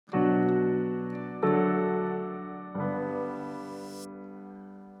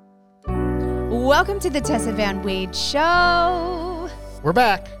Welcome to the Tessa Van Wade Show. We're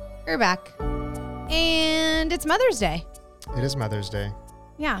back. We're back. And it's Mother's Day. It is Mother's Day.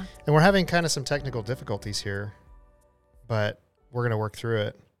 Yeah. And we're having kind of some technical difficulties here, but we're going to work through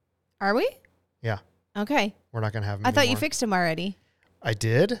it. Are we? Yeah. Okay. We're not going to have them I thought you anymore. fixed them already. I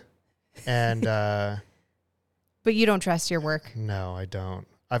did. And But you don't trust your work. no, I don't.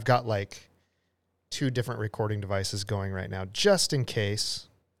 I've got like 2 different recording devices going right now, just in case.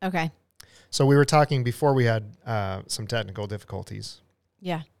 Okay. So we were talking before we had some technical difficulties.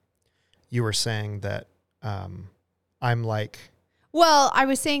 Yeah. You were saying that I'm like... Well, I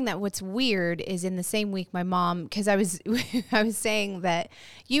was saying that what's weird is in the same week my mom, because I was saying that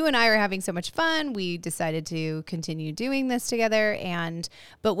you and I are having so much fun, we decided to continue doing this together.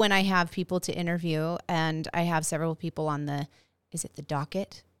 But when I have people to interview, and I have several people on is it the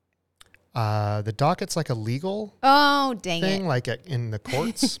docket? The docket's like a legal Oh, dang thing, it. like in the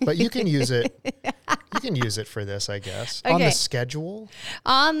courts, but you can use it. You can use it for this, I guess. Okay. On the schedule.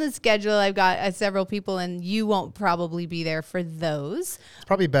 On the schedule, I've got several people, and you won't probably be there for those. It's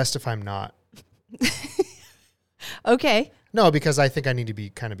probably best if I'm not. Okay. No, because I think I need to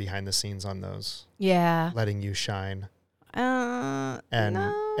be kind of behind the scenes on those, Yeah. letting you shine, No.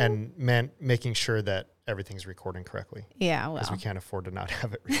 and making sure that everything's recording correctly. Yeah, well. Because we can't afford to not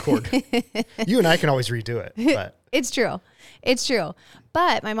have it record. You and I can always redo it, but It's true. It's true.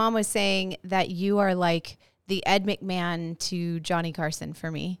 But my mom was saying that you are like the Ed McMahon to Johnny Carson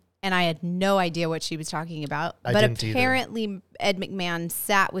for me. And I had no idea what she was talking about. I but didn't apparently Ed McMahon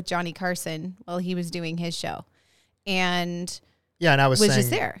sat with Johnny Carson while he was doing his show. And yeah, and I was saying, just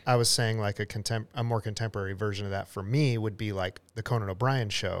there. I was saying like a more contemporary version of that for me would be like the Conan O'Brien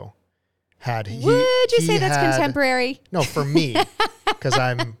show. Would you say that's contemporary? No, for me, because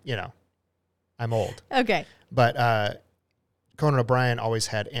I'm old. Okay. But Conan O'Brien always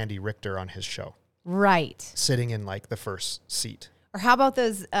had Andy Richter on his show. Right. Sitting in like the first seat. Or how about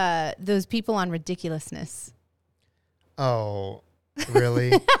those people on Ridiculousness? Oh,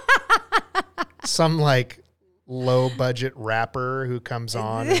 really? Some like low budget rapper who comes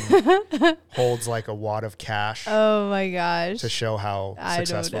on and holds like a wad of cash Oh my gosh. to show how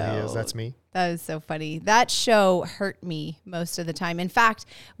successful he is. That's me. That is so funny. That show hurt me most of the time. In fact,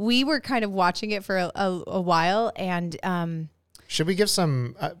 we were kind of watching it for a while, and Should we give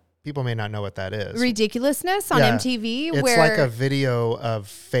some... people may not know what that is. Ridiculousness on MTV. It's where, like a video of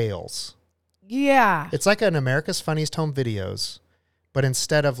fails. Yeah. It's like an America's Funniest Home Videos, but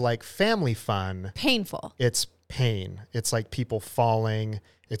instead of like family fun, Painful. it's pain. It's like people falling.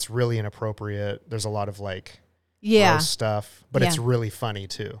 It's really inappropriate. There's a lot of like gross stuff, but it's really funny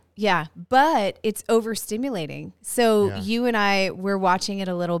too. Yeah, but it's overstimulating. So Yeah. you and I were watching it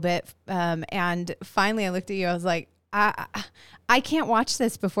a little bit, and finally I looked at you. I was like, I can't watch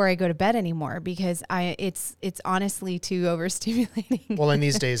this before I go to bed anymore because it's honestly too overstimulating. Well, in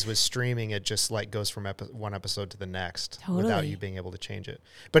these days with streaming, it just like goes from one episode to the next without you being able to change it.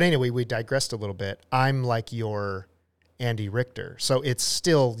 But anyway, we digressed a little bit. I'm like your Andy Richter. So it's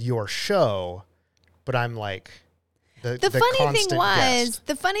still your show, but I'm like the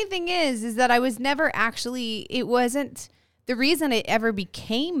funny thing is that I was never actually, it wasn't, the reason it ever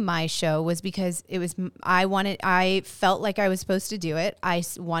became my show was because I felt like I was supposed to do it. I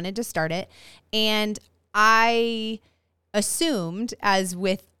wanted to start it. And I assumed, as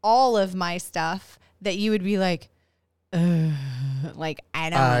with all of my stuff, that you would be like, like, I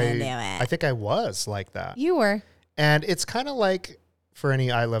don't want to do it. I think I was like that. You were. And it's kind of like for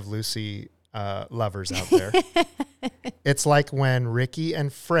any I Love Lucy lovers out there. It's like when Ricky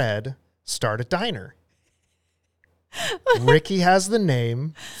and Fred start a diner. Ricky has the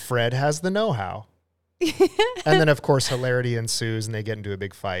name, Fred has the know-how. And then, of course, hilarity ensues and they get into a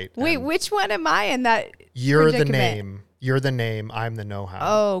big fight. Wait, which one am I in that? You're predicament? the name. You're the name. I'm the know-how.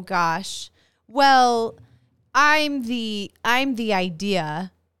 Oh, gosh. Well, I'm the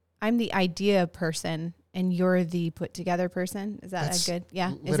idea. I'm the idea person, and you're the put-together person. Is that good?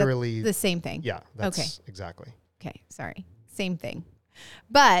 Yeah. Literally. Is that the same thing? Yeah, that's okay. Exactly. Okay, sorry. Same thing.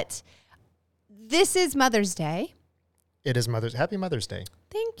 But this is Mother's Day. It is Happy Mother's Day.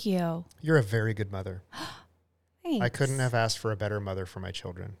 Thank you. You're a very good mother. Thanks. I couldn't have asked for a better mother for my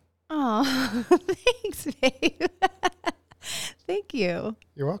children. Oh, thanks, babe. Thank you.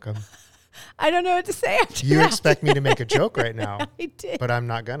 You're welcome. I don't know what to say after You that. expect me to make a joke right now. I did. But I'm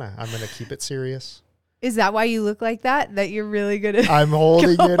not gonna. I'm gonna keep it serious. Is that why you look like that? That you're really good at I'm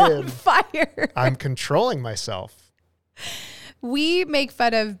holding it in. Fire. I'm controlling myself. We make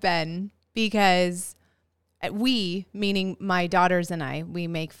fun of Ben because we, meaning my daughters and I, we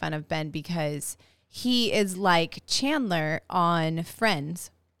make fun of Ben because he is like Chandler on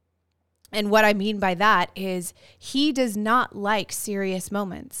Friends. And what I mean by that is he does not like serious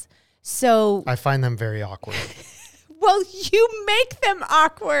moments. So I find them very awkward. Well, you make them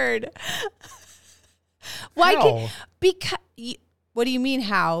awkward. Why? How? Because what do you mean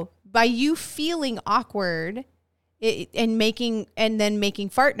how? By you feeling awkward and then making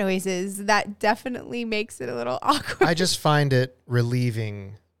fart noises, that definitely makes it a little awkward. I just find it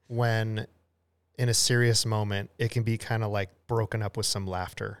relieving when in a serious moment it can be kind of like broken up with some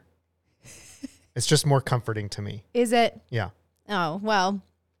laughter. It's just more comforting to me. Is it? Yeah. Oh, well,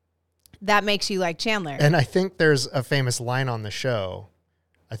 that makes you like Chandler. And I think there's a famous line on the show.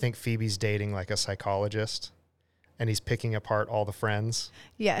 I think Phoebe's dating like a psychologist and he's picking apart all the friends.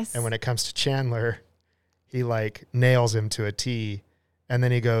 Yes. And when it comes to Chandler, he like nails him to a T. And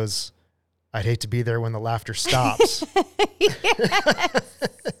then he goes, I'd hate to be there when the laughter stops.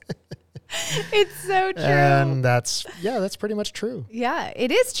 It's so true. And that's pretty much true. Yeah,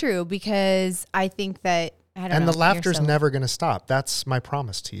 it is true because I think that, I don't know. And the laughter's never going to stop. That's my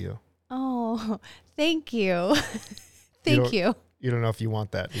promise to you. Oh, thank you. Thank you. You don't know if you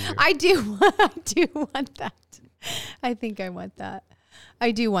want that, do you? I do. I do want that. I think I want that.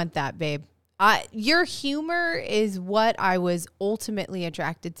 I do want that, babe. Your humor is what I was ultimately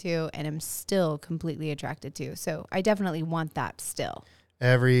attracted to and am still completely attracted to. So I definitely want that still.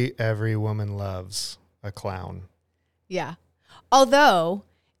 Every woman loves a clown. Yeah. Although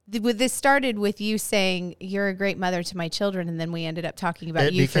this started with you saying you're a great mother to my children, and then we ended up talking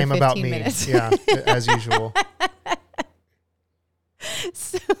about you for 15 about me. minutes. Yeah, as usual.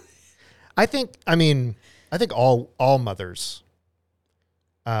 So, I think all mothers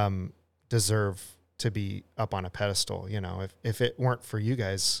deserve to be up on a pedestal. You know, if it weren't for you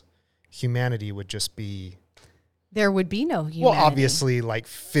guys, humanity would just be... There would be no humanity. Well, obviously, like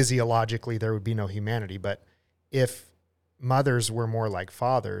physiologically, there would be no humanity. But if mothers were more like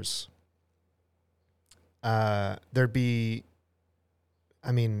fathers, there'd be,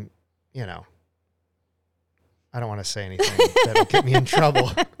 I mean, you know, I don't want to say anything that'll get me in trouble.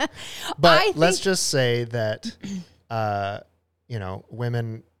 But let's just say that, you know,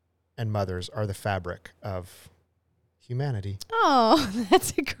 women and mothers are the fabric of humanity. Oh,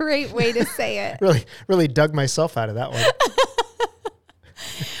 that's a great way to say it. Really dug myself out of that one.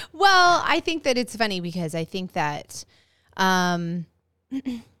 Well, I think that it's funny because I think that,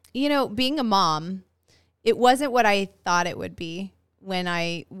 you know, being a mom, it wasn't what I thought it would be when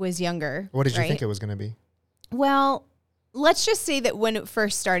I was younger. What did you think it was going to be? Well, let's just say that when it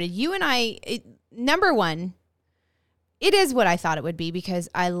first started, you and I, number one, it is what I thought it would be because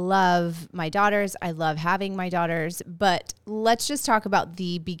I love my daughters. I love having my daughters. But let's just talk about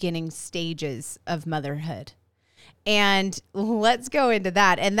the beginning stages of motherhood. And let's go into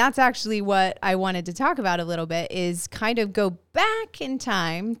that. And that's actually what I wanted to talk about a little bit is kind of go back in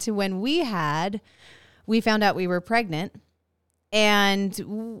time to when we found out we were pregnant. And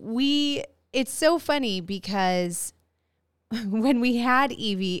it's so funny because when we had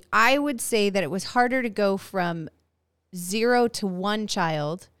Evie, I would say that it was harder to go from 0 to 1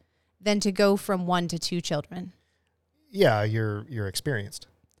 child than to go from 1 to 2 children. Yeah, you're experienced.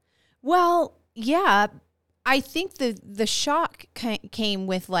 Well, yeah, I think the shock came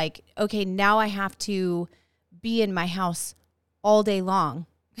with like, okay, now I have to be in my house all day long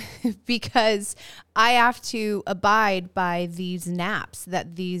because I have to abide by these naps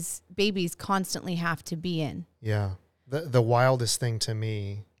that these babies constantly have to be in. Yeah. The wildest thing to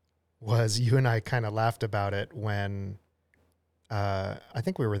me was you and I kind of laughed about it when I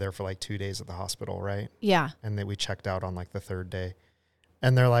think we were there for like 2 days at the hospital, right? Yeah. And then we checked out on like the 3rd day.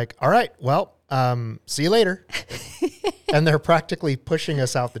 And they're like, all right, well, see you later. And they're practically pushing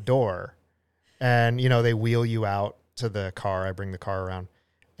us out the door. And, you know, they wheel you out to the car. I bring the car around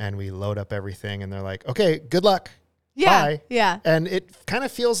and we load up everything. And they're like, okay, good luck. Yeah. Bye. Yeah. And it kind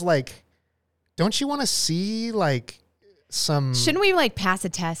of feels like, don't you want to see like Shouldn't we like pass a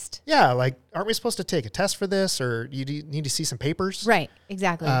test? Yeah, like, aren't we supposed to take a test for this, or you need to see some papers? Right,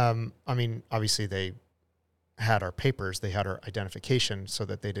 exactly. I mean, obviously they had our papers, they had our identification so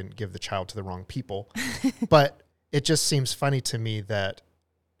that they didn't give the child to the wrong people. But it just seems funny to me that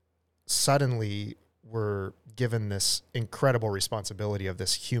suddenly we're given this incredible responsibility of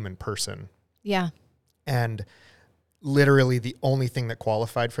this human person. Yeah. And literally the only thing that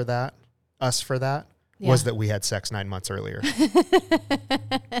qualified for that, was that we had sex 9 months earlier.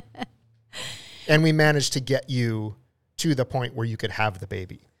 And we managed to get you to the point where you could have the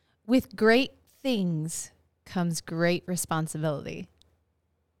baby. With great things comes great responsibility.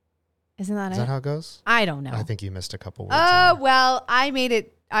 Isn't that it? Is that how it goes? I don't know. I think you missed a couple words. Oh, well,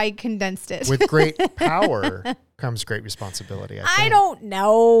 I condensed it. With great power comes great responsibility. I don't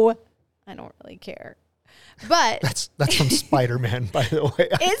know. I don't really care. But that's from Spider-Man, by the way.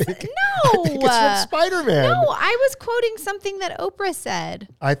 I think it's from Spider-Man. No, I was quoting something that Oprah said.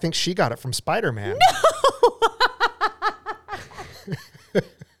 I think she got it from Spider-Man. No.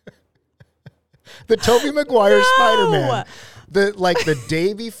 The Tobey Maguire Spider-Man. The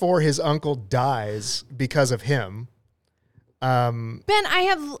day before his uncle dies because of him. Ben,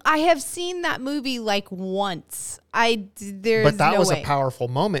 I have seen that movie like once. But that was a powerful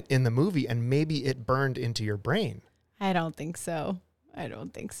moment in the movie, and maybe it burned into your brain. I don't think so.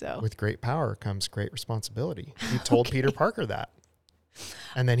 With great power comes great responsibility. He told Peter Parker that.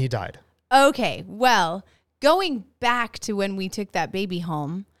 And then he died. Okay, well, going back to when we took that baby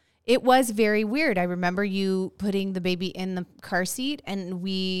home, it was very weird. I remember you putting the baby in the car seat, and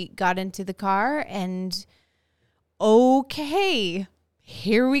we got into the car, and okay,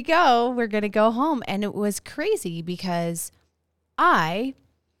 here we go. We're going to go home. And it was crazy because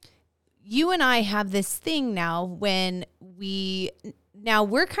you and I have this thing now when we're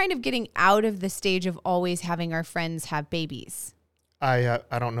kind of getting out of the stage of always having our friends have babies. I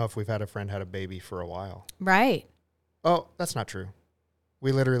don't know if we've had a friend had a baby for a while. Right. Oh, that's not true.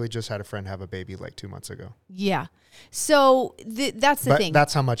 We literally just had a friend have a baby like 2 months ago. Yeah. So that's the thing.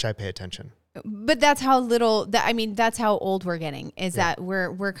 That's how much I pay attention. But that's how that's how old we're getting is that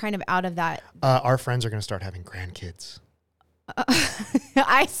we're kind of out of that. Our friends are going to start having grandkids.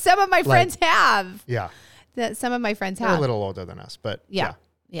 Some of my friends have. Yeah. Some of my friends have. They're a little older than us, but yeah.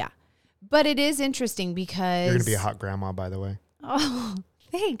 But it is interesting because you're going to be a hot grandma, by the way. Oh,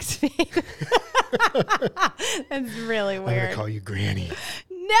 thanks, babe. That's really weird. I'm going to call you Granny.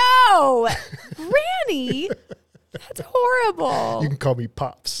 No, Granny. That's horrible. You can call me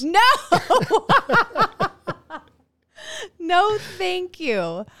Pops. No. No, thank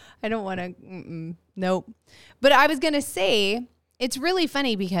you. I don't want to. Nope. But I was going to say, it's really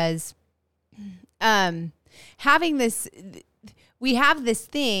funny because having this, we have this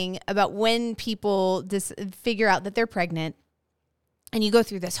thing about when people just figure out that they're pregnant. And you go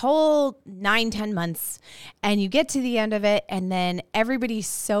through this whole 9-10 months and you get to the end of it. And then everybody's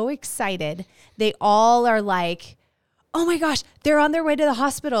so excited. They all are like, oh my gosh, they're on their way to the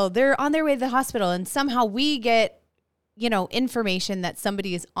hospital. They're on their way to the hospital. And somehow we get, information that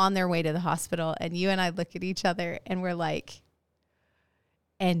somebody is on their way to the hospital. And you and I look at each other and we're like,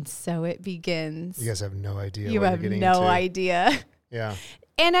 and so it begins. You guys have no idea. You have no idea. Yeah.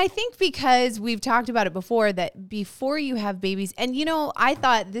 And I think because we've talked about it before, that before you have babies, and I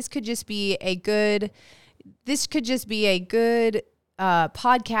thought this could just be a good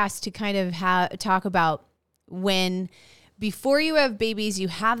podcast to kind of talk about when before you have babies, you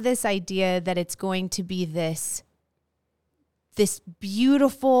have this idea that it's going to be this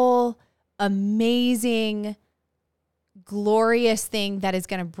beautiful, amazing, glorious thing that is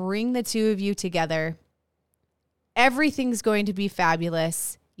going to bring the two of you together. Everything's going to be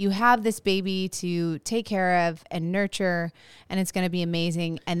fabulous. You have this baby to take care of and nurture, and it's going to be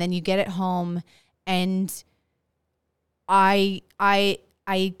amazing. And then you get it home, and I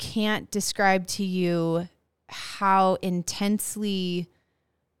can't describe to you how intensely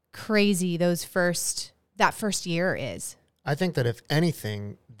crazy that first year is. I think that if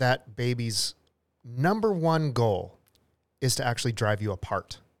anything, that baby's number one goal is to actually drive you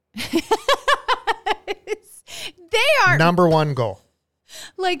apart. They are number one goal.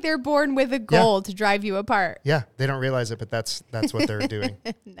 Like they're born with a goal to drive you apart. Yeah, they don't realize it, but that's what they're doing.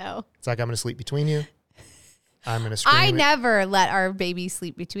 No. It's like, I'm going to sleep between you. I'm going to scream. I never let our baby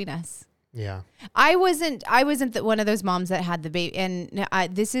sleep between us. Yeah. I wasn't one of those moms that had the baby. And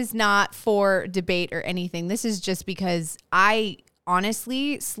this is not for debate or anything. This is just because I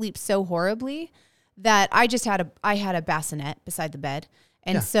honestly sleep so horribly that I had a bassinet beside the bed.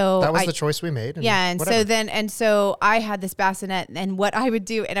 And so that was the choice we made. So I had this bassinet, and what I would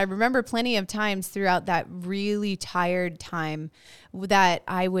do, and I remember plenty of times throughout that really tired time that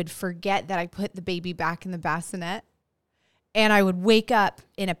I would forget that I put the baby back in the bassinet, and I would wake up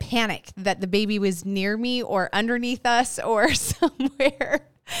in a panic that the baby was near me or underneath us or somewhere,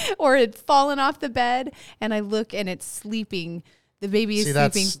 or it had fallen off the bed, and I look and it's sleeping. The baby is sleeping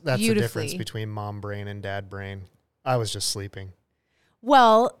beautifully. That's the difference between mom brain and dad brain. I was just sleeping.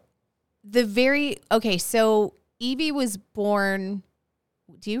 Well, so Evie was born.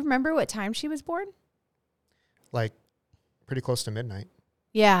 Do you remember what time she was born? Like pretty close to midnight.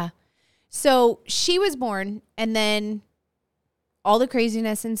 Yeah. So she was born, and then all the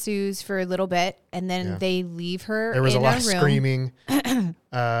craziness ensues for a little bit, and then they leave her. There was a lot of screaming. There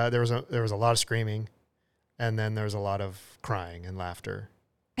was a lot of screaming, and then there was a lot of crying and laughter,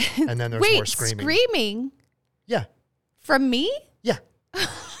 and then there was more screaming. Screaming? Yeah. From me? Yeah.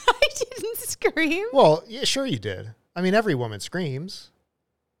 I did scream? Well, yeah, sure you did. I mean, every woman screams.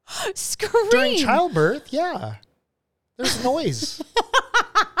 Scream? During childbirth, yeah. There's noise.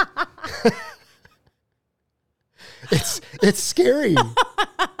 It's scary.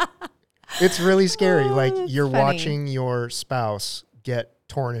 It's really scary. Like you're watching your spouse get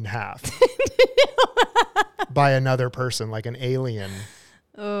torn in half by another person, like an alien.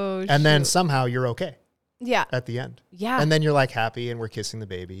 Oh, and then somehow you're okay. Yeah. At the end. Yeah. And then you're like happy and we're kissing the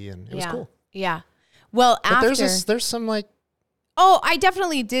baby and it was cool. Yeah. Well, but there's some like. Oh, I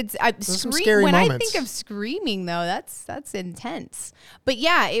definitely did. Some scary when moments. I think of screaming though, that's intense. But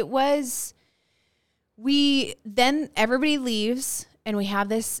yeah, it was, then everybody leaves and we have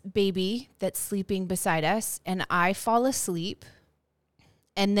this baby that's sleeping beside us and I fall asleep.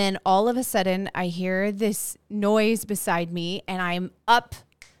 And then all of a sudden I hear this noise beside me and I'm up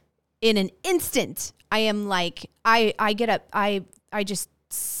in an instant. I am like, I get up, I just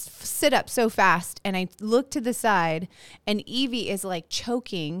sit up so fast and I look to the side and Evie is like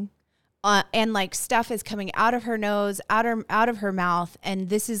choking and like stuff is coming out of her nose, out of her mouth. And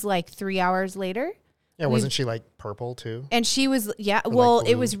this is like 3 hours later. Yeah, wasn't she like purple too? And she was, yeah, well, like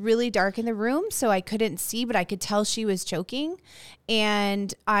it was really dark in the room, so I couldn't see, but I could tell she was choking.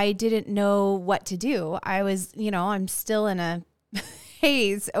 And I didn't know what to do. I was, I'm still in a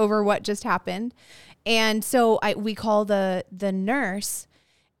haze over what just happened. And so we call the nurse,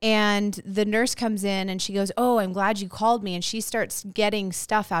 and the nurse comes in and she goes, "Oh, I'm glad you called me." And she starts getting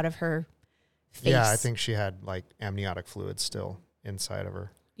stuff out of her face. Yeah, I think she had like amniotic fluid still inside of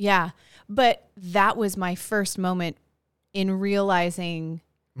her. Yeah. But that was my first moment in realizing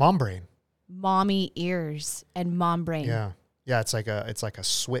mom brain, mommy ears and mom brain. Yeah. Yeah. It's like a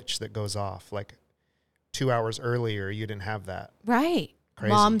switch that goes off. Like 2 hours earlier, you didn't have that. Right.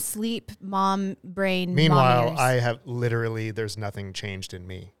 Crazy. Mom sleep, mom brain. Meanwhile, mom ears. I have literally, there's nothing changed in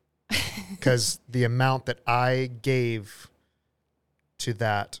me because the amount that I gave to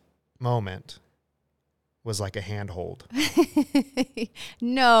that moment was like a handhold.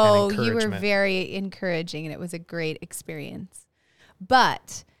 No, you were very encouraging and it was a great experience.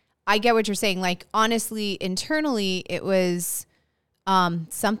 But I get what you're saying. Like, honestly, internally, it was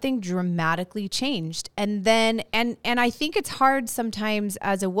something dramatically changed. And then, and I think it's hard sometimes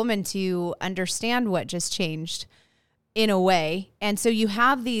as a woman to understand what just changed in a way. And so you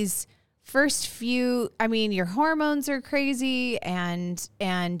have these first few, I mean, your hormones are crazy and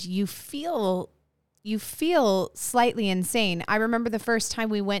you feel slightly insane. I remember the first time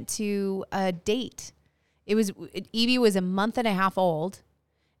we went to a date. Evie was a month and a half old.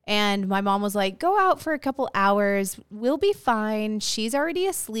 And my mom was like, "Go out for a couple hours. We'll be fine. She's already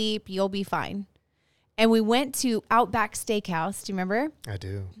asleep. You'll be fine." And we went to Outback Steakhouse. Do you remember? I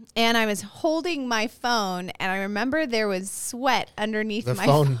do. And I was holding my phone. And I remember there was sweat underneath my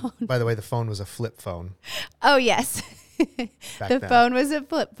phone. By the way, the phone was a flip phone. Oh, yes. Phone was a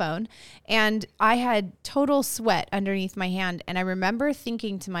flip phone. And I had total sweat underneath my hand. And I remember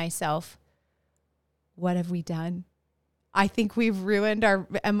thinking to myself, what have we done? I think we've ruined our,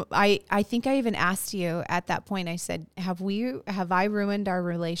 I think I even asked you at that point, I said, have I ruined our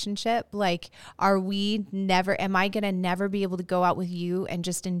relationship? Like, am I going to never be able to go out with you and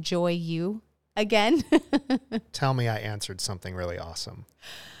just enjoy you again? Tell me I answered something really awesome.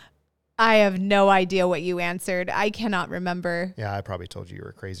 I have no idea what you answered. I cannot remember. Yeah, I probably told you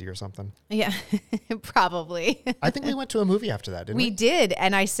were crazy or something. Yeah, probably. I think we went to a movie after that, didn't we? We did.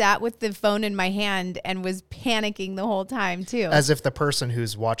 And I sat with the phone in my hand and was panicking the whole time too. As if the person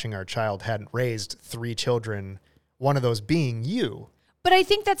who's watching our child hadn't raised 3 children, one of those being you. But I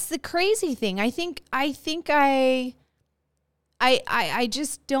think that's the crazy thing. I think I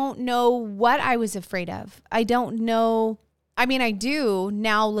just don't know what I was afraid of. I don't know. I mean, I do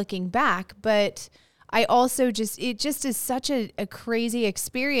now looking back, but I also it just is such a crazy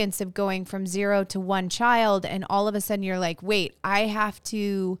experience of going from 0 to 1 child. And all of a sudden you're like, wait, I have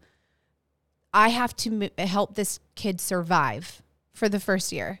to help this kid survive for the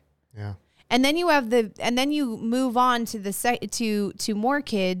first year. Yeah. And then you move on to to more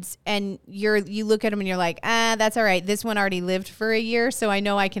kids and you look at them and you're like, that's all right. This one already lived for a year. So I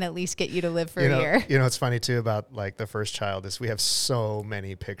know I can at least get you to live for a year. You know, it's funny too about like the first child is we have so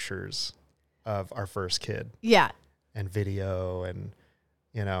many pictures of our first kid. Yeah. And video and,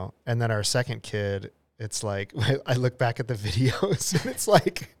 and then our second kid, it's like, I look back at the videos and it's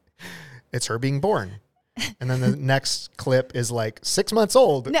like, it's her being born. And then the next clip is like 6 months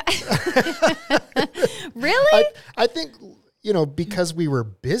old. No. Really? I think, because we were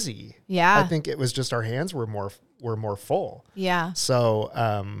busy. Yeah. I think it was just our hands were more full. Yeah. So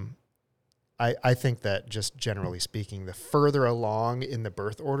I think that just generally speaking, the further along in the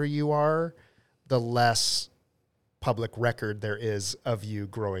birth order you are, the less public record there is of you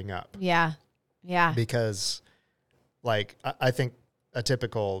growing up. Yeah. Yeah. Because like, I think a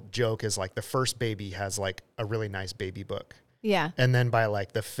typical joke is like the first baby has like a really nice baby book. Yeah. And then by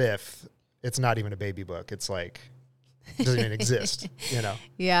like the fifth, it's not even a baby book. It's like, it doesn't even exist, you know?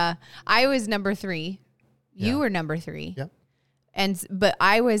 Yeah. I was number 3. You were number 3. Yep. But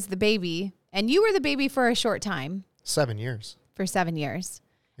I was the baby and you were the baby for a short time. 7 years. For 7 years.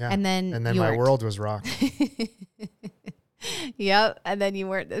 Yeah. And then my world was rocked. Yep. And then you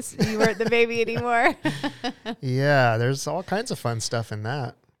weren't the baby anymore. Yeah. There's all kinds of fun stuff in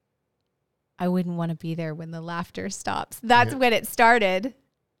that. I wouldn't want to be there when the laughter stops. That's when it started.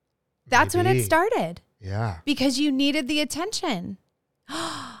 That's when it started. Yeah. Because you needed the attention.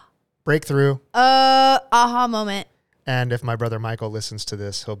 Breakthrough. Aha moment. And if my brother Michael listens to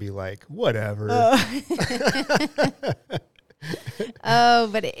this, he'll be like, whatever. Oh,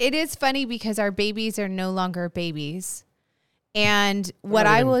 but it is funny because our babies are no longer babies. And what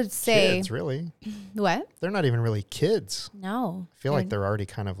I would say, kids, really. What? They're not even really kids. No. I feel like they're already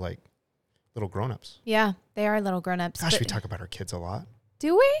kind of like little grown-ups. Yeah, they are little grown-ups. Gosh, we talk about our kids a lot.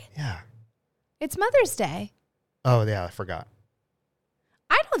 Do we? Yeah. It's Mother's Day. Oh, yeah, I forgot.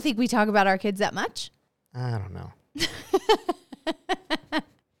 I don't think we talk about our kids that much. I don't know.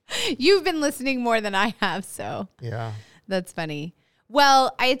 You've been listening more than I have, so. Yeah. That's funny.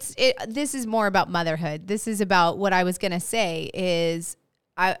 Well, this is more about motherhood. This is about what I was going to say is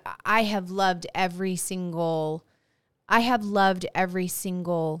I have loved every single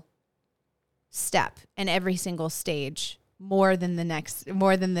step and every single stage more than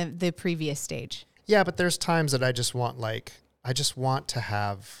the previous stage. Yeah, but there's times that I just want to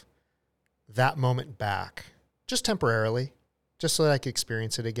have that moment back just temporarily, just so that I could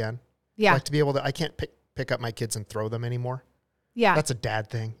experience it again. Yeah. Like to be able to, I can't pick up my kids and throw them anymore. Yeah. That's a dad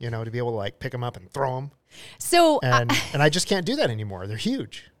thing, you know, to be able to like pick them up and throw them. So, and I just can't do that anymore. They're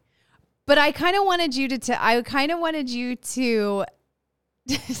huge. But I kind of wanted you to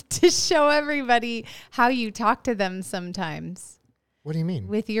to show everybody how you talk to them sometimes. What do you mean?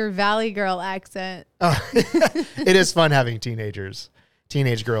 With your Valley Girl accent. Oh, it is fun having teenage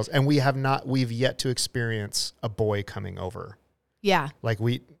girls. And we've yet to experience a boy coming over. Yeah. Like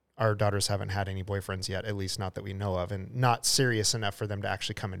our daughters haven't had any boyfriends yet, at least not that we know of, and not serious enough for them to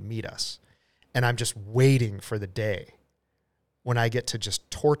actually come and meet us. And I'm just waiting for the day when I get to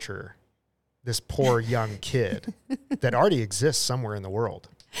just torture this poor young kid that already exists somewhere in the world.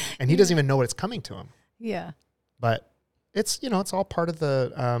 And he doesn't even know what's coming to him. Yeah. But it's all part of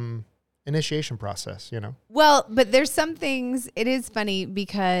the initiation process, you know? Well, but there's some things, it is funny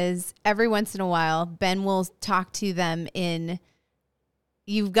because every once in a while, Ben will talk to them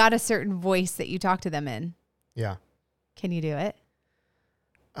you've got a certain voice that you talk to them in. Yeah. Can you do it?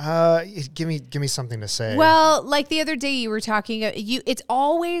 Give me something to say. Well, like the other day you were talking, it's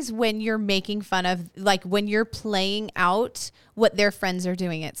always when you're making fun of, like when you're playing out what their friends are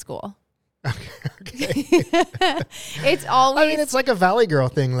doing at school. Okay. It's always. I mean, it's like a Valley Girl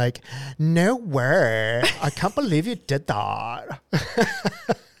thing. Like, no way. I can't believe you did that.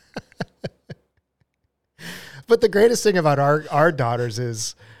 But the greatest thing about our daughters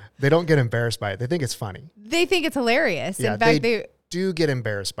is they don't get embarrassed by it. They think it's funny. They think it's hilarious. Yeah, in fact, they do get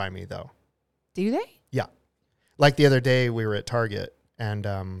embarrassed by me, though. Do they? Yeah. Like the other day, we were at Target, and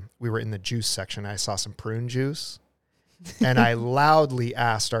we were in the juice section. I saw some prune juice, and I loudly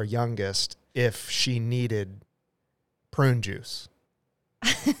asked our youngest if she needed prune juice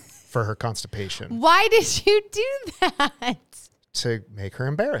for her constipation. Why did you do that? To make her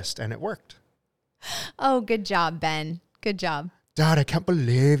embarrassed, and it worked. Oh, good job, Ben. Good job. Dad, I can't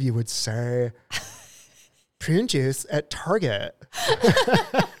believe you would say prune juice at Target.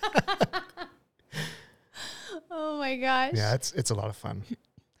 Oh my gosh. Yeah, it's a lot of fun.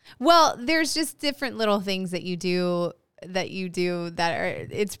 Well, there's just different little things that you do that are,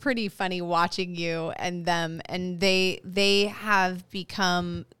 it's pretty funny watching you and them, and they have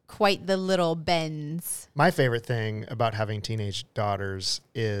become quite the little Bens. My favorite thing about having teenage daughters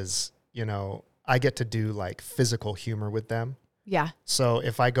is, I get to do like physical humor with them. Yeah. So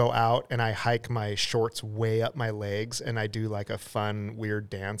if I go out and I hike my shorts way up my legs and I do like a fun, weird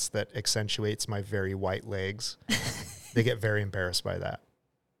dance that accentuates my very white legs, they get very embarrassed by that.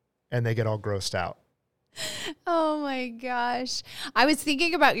 And they get all grossed out. Oh my gosh. I was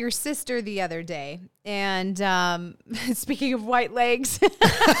thinking about your sister the other day. And speaking of white legs.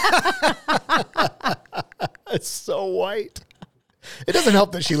 It's so white. It doesn't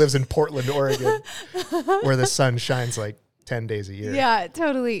help that she lives in Portland, Oregon, where the sun shines like 10 days a year. Yeah,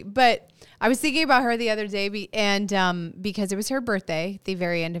 totally. But I was thinking about her the other day because it was her birthday, the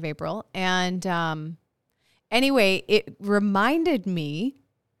very end of April. And anyway, it reminded me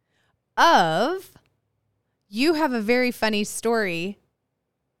of, you have a very funny story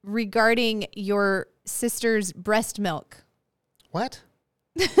regarding your sister's breast milk. What?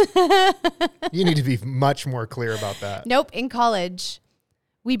 You need to be much more clear about that. Nope. In college,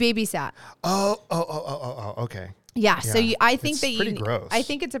 we babysat. Oh, okay. Yeah. So I think it's that pretty gross. I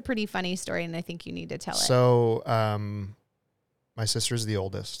think it's a pretty funny story, and I think you need to tell it. So, my sister's the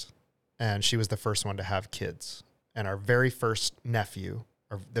oldest, and she was the first one to have kids. And our very first nephew,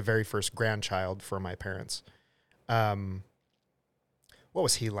 or the very first grandchild for my parents, what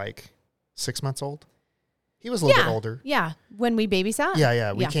was he, like 6 months old? He was a little bit older. Yeah. When we babysat?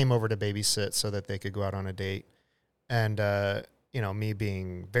 Yeah. We came over to babysit so that they could go out on a date. And, me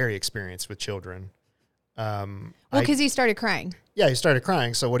being very experienced with children. Because he started crying. Yeah, he started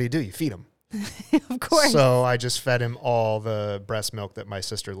crying. So what do? You feed him. Of course. So I just fed him all the breast milk that my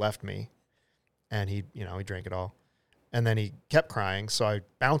sister left me. And he drank it all. And then he kept crying. So I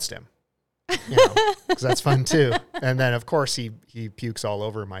bounced him, because that's fun too. And then of course he pukes all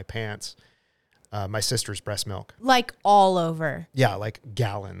over my pants. My sister's breast milk. Like all over. Yeah, like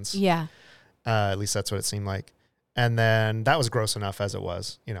gallons. Yeah. At least that's what it seemed like. And then that was gross enough as it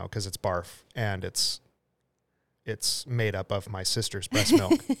was, because it's barf and it's made up of my sister's breast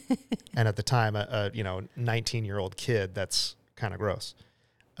milk. And at the time, a 19-year-old kid, that's kind of gross.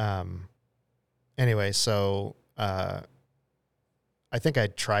 Anyway, so I think I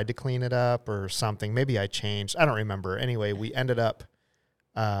tried to clean it up or something. Maybe I changed. I don't remember. Anyway, we ended up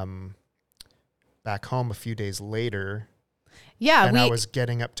back home a few days later. Yeah. And I was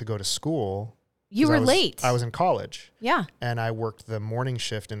getting up to go to school. You were late. I was in college. Yeah. And I worked the morning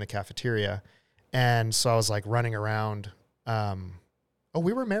shift in the cafeteria. And so I was like running around.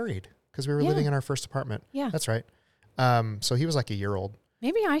 We were married because we were living in our first apartment. Yeah. That's right. So he was like a year old.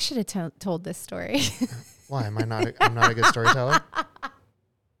 Maybe I should have told this story. Why? I'm not a good storyteller?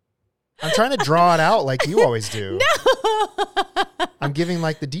 I'm trying to draw it out like you always do. No. I'm giving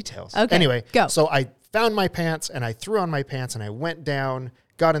like the details. Okay. Anyway, go. So I found my pants and I threw on my pants and I went down,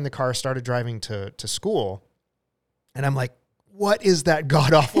 got in the car, started driving to school. And I'm like, what is that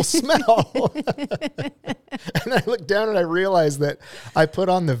god awful smell? And I looked down and I realized that I put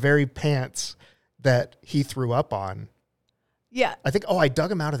on the very pants that he threw up on. Yeah. I think, I dug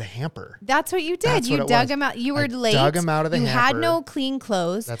him out of the hamper. That's what you did. That's you dug dug him out. You were late. Dug him out of the hamper. You had no clean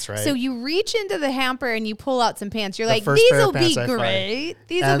clothes. That's right. So you reach into the hamper and you pull out some pants. You're like, these will be great.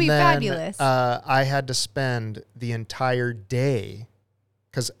 These will be fabulous. I had to spend the entire day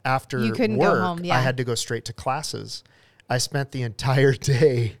because after you couldn't work, go home. Yeah. I had to go straight to classes. I spent the entire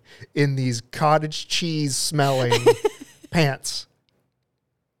day in these cottage cheese smelling pants.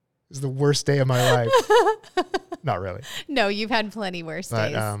 It was the worst day of my life. Not really. No, you've had plenty worse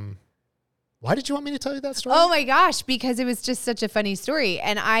days. Why did you want me to tell you that story? Oh my gosh, because it was just such a funny story.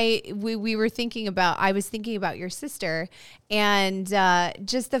 And I was thinking about your sister and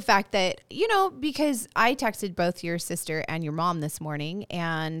just the fact that, because I texted both your sister and your mom this morning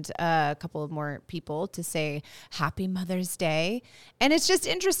and a couple of more people to say Happy Mother's Day. And it's just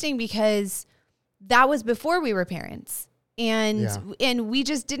interesting because that was before we were parents. And we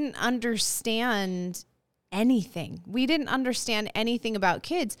just didn't understand anything. We didn't understand anything about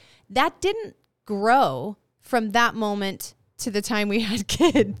kids. That didn't grow from that moment to the time we had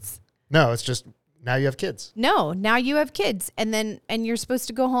kids. No, it's just now you have kids. No, now you have kids. And you're supposed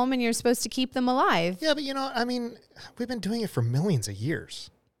to go home and you're supposed to keep them alive. Yeah, but we've been doing it for millions of years.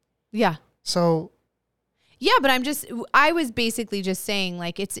 Yeah. So yeah, but I was basically just saying,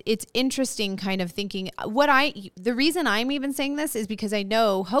 like, it's interesting kind of thinking the reason I'm even saying this is because I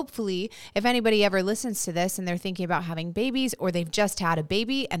know, hopefully, if anybody ever listens to this and they're thinking about having babies or they've just had a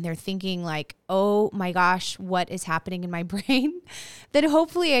baby and they're thinking like, oh my gosh, what is happening in my brain? Then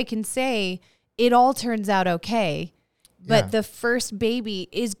hopefully I can say it all turns out okay. But the first baby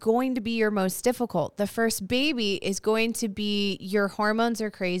is going to be your most difficult. The first baby is going to be, your hormones are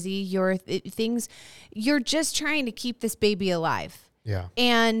crazy. You're just trying to keep this baby alive. Yeah.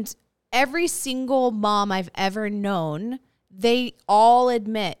 And every single mom I've ever known, they all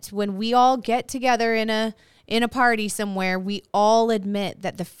admit when we all get together in a party somewhere, we all admit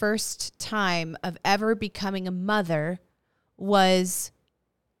that the first time of ever becoming a mother was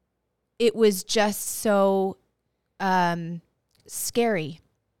just so scary.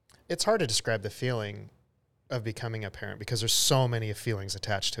 It's hard to describe the feeling of becoming a parent because there's so many feelings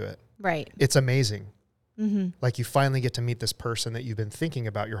attached to it. Right. It's amazing. Mm-hmm. Like you finally get to meet this person that you've been thinking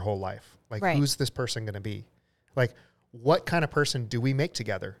about your whole life. Like who's this person going to be? Like what kind of person do we make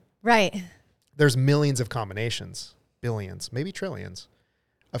together? Right. There's millions of combinations, billions, maybe trillions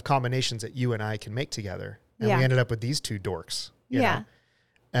of combinations that you and I can make together. And we ended up with these two dorks. You know?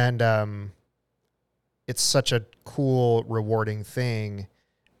 And it's such a cool, rewarding thing.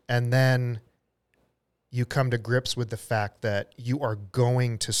 And then you come to grips with the fact that you are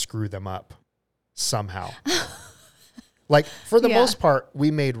going to screw them up somehow. Like, for the most part,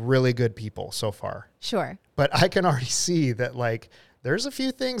 we made really good people so far. Sure. But I can already see that, like, there's a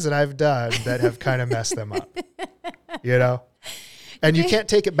few things that I've done that have kind of messed them up, you know? And you can't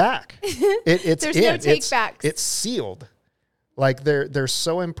take it back. It's There's no take backs. It's sealed. Like, they're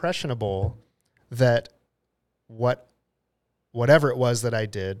so impressionable that whatever it was that I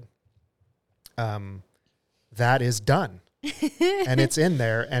did, that is done. And it's in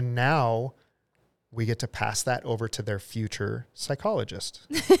there. And now we get to pass that over to their future psychologist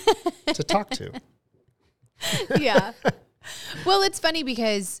to talk to. Yeah. Well, it's funny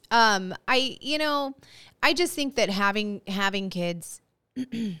because I just think that having kids,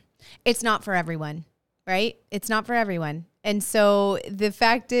 it's not for everyone, right? It's not for everyone. And so the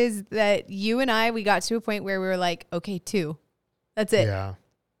fact is that you and I, we got to a point where we were like, okay, 2. That's it. Yeah.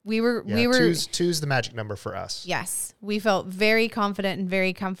 We were two's the magic number for us. Yes. We felt very confident and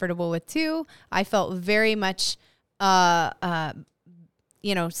very comfortable with 2. I felt very much I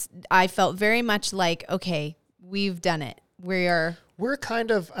felt very much like, okay, we've done it. We're kind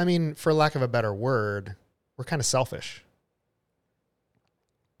of, I mean, for lack of a better word, we're kind of selfish.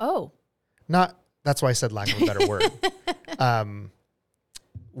 Oh. That's why I said lack of a better word.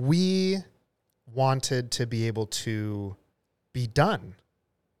 We wanted to be able to be done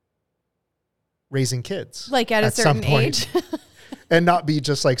raising kids. Like at a certain age. And not be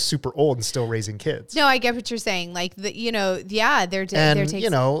just like super old and still raising kids. No, I get what you're saying. Like, there's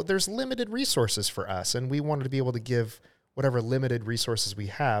limited resources for us. And we wanted to be able to give whatever limited resources we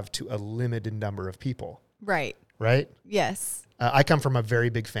have to a limited number of people. Right. Right? Yes. I come from a very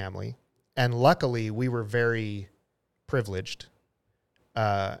big family. And luckily, we were very privileged,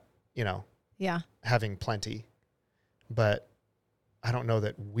 having plenty. But I don't know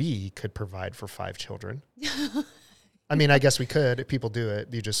that we could provide for 5 children. I mean, I guess we could. If people do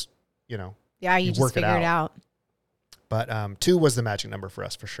it, you just, Yeah, you just figure it out. But 2 was the magic number for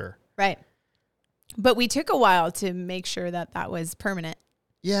us for sure. Right. But we took a while to make sure that was permanent.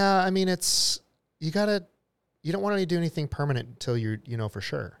 Yeah, I mean, you don't want to do anything permanent until you know for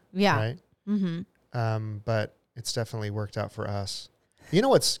sure. Yeah. Right? Mm-hmm. But it's definitely worked out for us. You know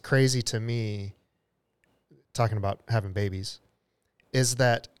what's crazy to me, talking about having babies, is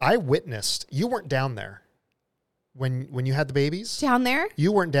that I witnessed, you weren't down there when you had the babies. Down there?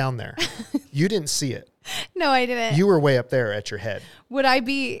 You weren't down there. You didn't see it. No, I didn't. You were way up there at your head. Would I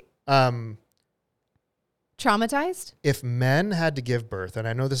be traumatized? If men had to give birth, and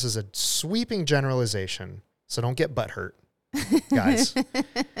I know this is a sweeping generalization, so don't get butthurt, guys.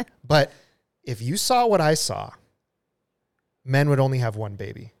 But if you saw what I saw, men would only have 1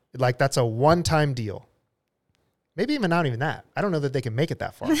 baby. Like, that's a one-time deal. Maybe even not even that. I don't know that they can make it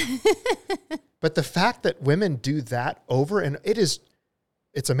that far. But the fact that women do that over, and it's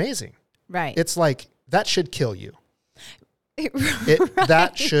amazing. Right. It's like, that should kill you. Right.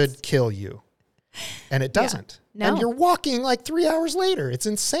 That should kill you. And it doesn't. Yeah. No. And you're walking like 3 hours later. It's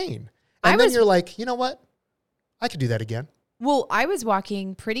insane. And then you're like, you know what? I could do that again. Well, I was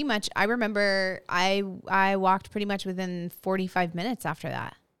walking pretty much. I remember I walked pretty much within 45 minutes after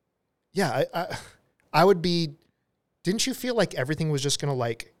that. Yeah. I would be, didn't you feel like everything was just going to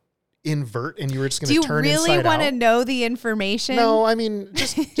like invert and you were just going to turn inside out? Do you really want to know the information? No, I mean,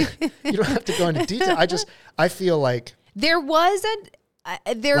 just, you don't have to go into detail. I feel like there was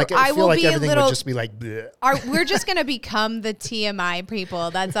I feel like everything would just be like, we're just going to become the TMI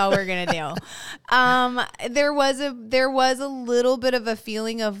people. That's all we're going to do. There was a little bit of a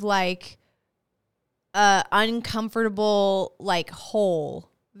feeling of like uncomfortable, like hole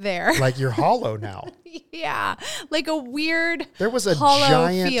there. Like you're hollow now. Yeah. Like a weird, there was a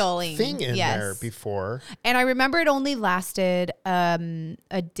giant feeling. Thing in there before. And I remember it only lasted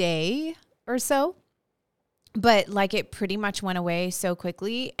a day or so. But like it pretty much went away so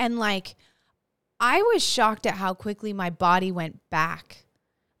quickly. And like I was shocked at how quickly my body went back.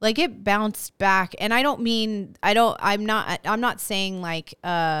 Like it bounced back. And I'm not saying like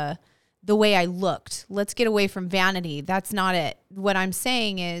the way I looked. Let's get away from vanity. That's not it. What I'm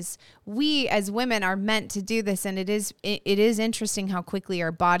saying is we as women are meant to do this, and it is interesting how quickly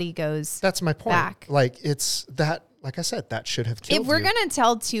our body goes. That's my point. Back. Like it's that, like I said, that should have killed you. If we're gonna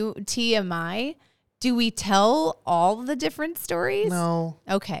tell TMI, do we tell all the different stories? No.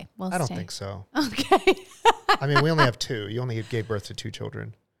 Okay. Well, I don't think so. Okay. I mean, we only have 2. You only gave birth to 2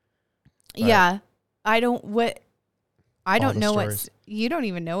 children. Yeah. I don't know stories. you don't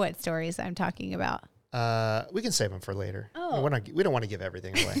even know what stories I'm talking about. We can save them for later. Oh. We don't want to give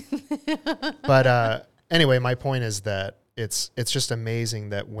everything away. But anyway, my point is that it's just amazing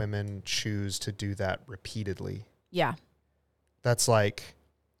that women choose to do that repeatedly. Yeah. That's like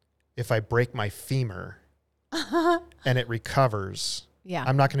if I break my femur and it recovers,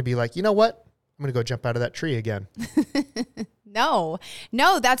 I'm not going to be like, you know what? I'm going to go jump out of that tree again. No,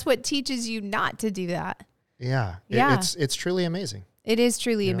 that's what teaches you not to do that. Yeah. It's truly amazing. It is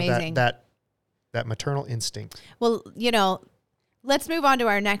truly amazing. That maternal instinct. Well, let's move on to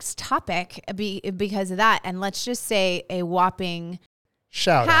our next topic because of that. And let's just say a whopping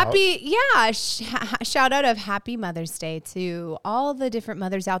shout out of Happy Mother's Day to all the different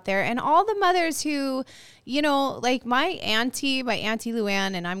mothers out there and all the mothers who, like my auntie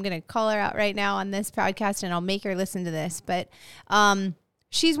Luann, and I'm going to call her out right now on this podcast and I'll make her listen to this. But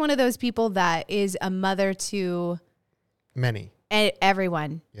she's one of those people that is a mother to many.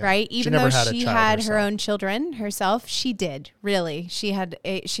 Everyone, right? Even though she had her own children herself, she did really. She had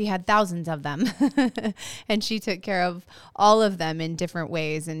thousands of them, and she took care of all of them in different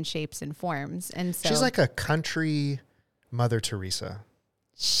ways and shapes and forms. And so she's like a country Mother Teresa.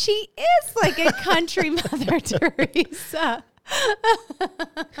 She is like a country Mother Teresa.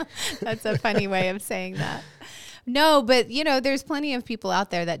 That's a funny way of saying that. No, but there's plenty of people out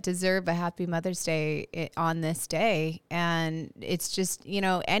there that deserve a happy Mother's Day on this day. And it's just,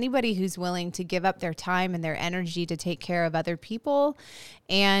 anybody who's willing to give up their time and their energy to take care of other people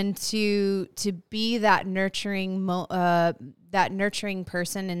and to be that nurturing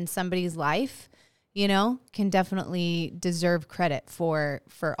person in somebody's life, can definitely deserve credit for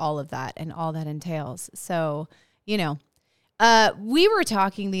all of that and all that entails. So, we were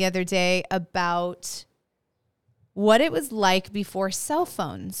talking the other day about what it was like before cell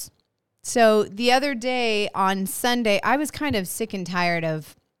phones. So the other day on Sunday, I was kind of sick and tired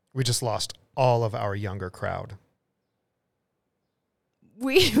of... We just lost all of our younger crowd.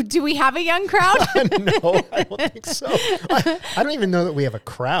 Do we have a young crowd? No, I don't think so. I don't even know that we have a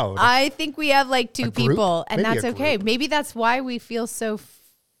crowd. I think we have like two people, and that's okay. Maybe that's why we feel so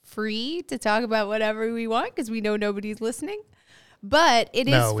free to talk about whatever we want, because we know nobody's listening. But it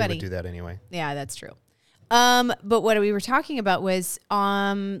is funny. No, we would do that anyway. Yeah, that's true. But what we were talking about was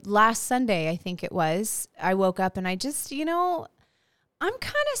last Sunday, I think it was, I woke up and I just, I'm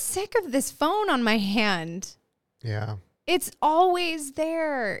kind of sick of this phone on my hand. Yeah. It's always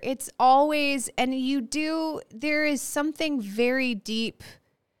there. It's always, and there is something very deep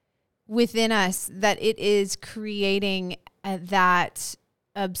within us that it is creating that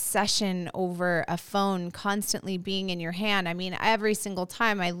obsession over a phone constantly being in your hand. I mean, every single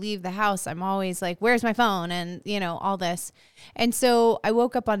time I leave the house, I'm always like, where's my phone? And, all this. And so I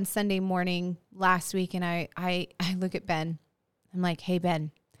woke up on Sunday morning last week and I look at Ben. I'm like, hey,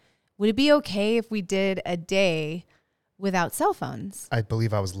 Ben, would it be okay if we did a day without cell phones? I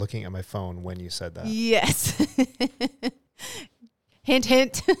believe I was looking at my phone when you said that. Yes. Hint,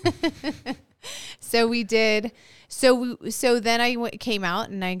 hint. So we did. So then I came out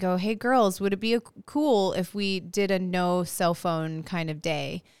and I go, hey girls, would it be cool if we did a no cell phone kind of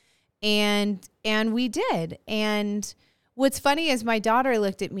day? And we did. And what's funny is my daughter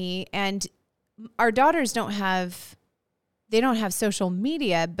looked at me, and our daughters don't have social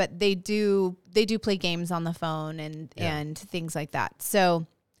media, but they do play games on the phone and things like that. So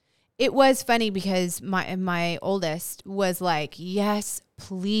it was funny because my oldest was like, yes,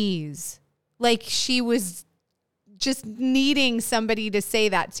 please. Like she was just needing somebody to say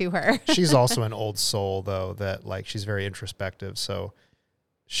that to her. She's also an old soul, though, that like she's very introspective. So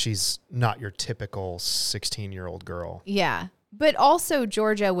she's not your typical 16-year-old girl. Yeah. But also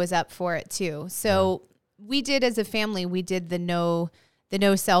Georgia was up for it too. So we did, as a family, we did the no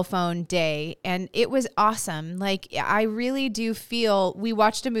cell phone day, and it was awesome. Like I really do feel, we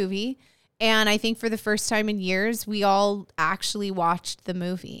watched a movie, and I think for the first time in years, we all actually watched the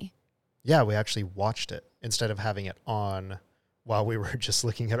movie. Yeah, we actually watched it instead of having it on while we were just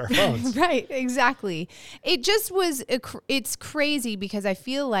looking at our phones. Right, exactly. It just was, it's crazy because I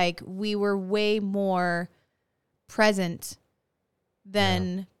feel like we were way more present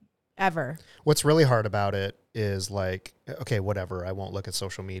than ever. What's really hard about it is like, okay, whatever, I won't look at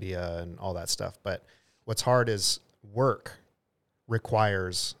social media and all that stuff. But what's hard is work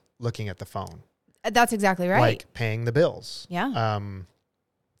requires looking at the phone. That's exactly right. Like paying the bills. Yeah.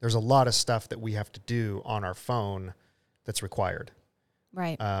 There's a lot of stuff that we have to do on our phone that's required.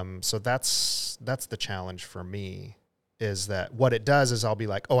 Right. So that's the challenge for me, is that what it does is I'll be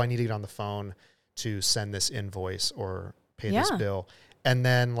like, oh, I need to get on the phone to send this invoice or pay this bill. And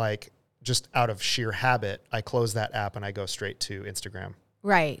then like just out of sheer habit, I close that app and I go straight to Instagram.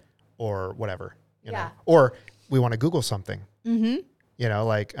 Right. Or whatever, you know, or we want to Google something, mm-hmm. you know,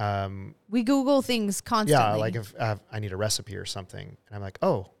 like, we Google things constantly. Yeah. Like if I need a recipe or something and I'm like,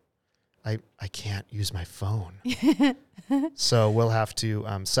 oh, I can't use my phone. So we'll have to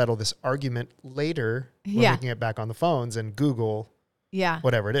settle this argument later when we can get back on the phones and Google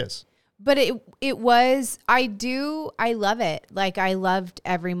whatever it is. But it was, I love it. Like I loved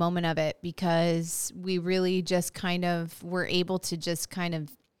every moment of it because we really just kind of were able to just kind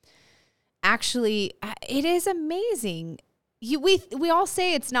of actually, it is amazing. We all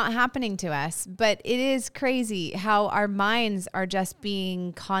say it's not happening to us, but it is crazy how our minds are just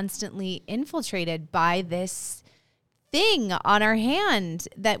being constantly infiltrated by this thing on our hand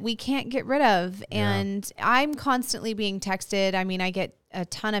that we can't get rid of. Yeah. And I'm constantly being texted. I mean, I get a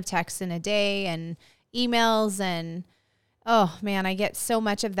ton of texts in a day and emails and oh man, I get so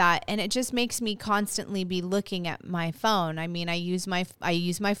much of that. And it just makes me constantly be looking at my phone. I mean, I use my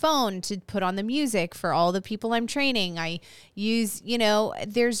phone to put on the music for all the people I'm training. I use, you know,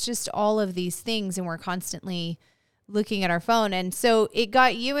 there's just all of these things and we're constantly looking at our phone. And so it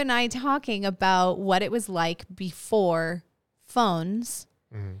got you and I talking about what it was like before phones.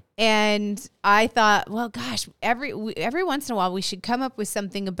 Mm-hmm. And I thought, well, gosh, every once in a while we should come up with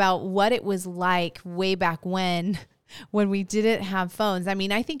something about what it was like way back when we didn't have phones. I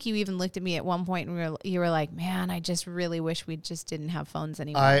mean, I think you even looked at me at one point and you were like, man, I just really wish we just didn't have phones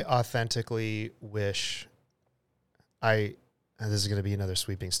anymore. I authentically wish this is going to be another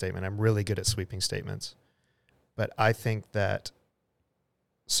sweeping statement. I'm really good at sweeping statements. But I think that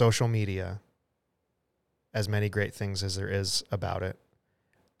social media, as many great things as there is about it,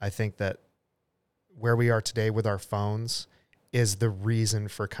 I think that where we are today with our phones is the reason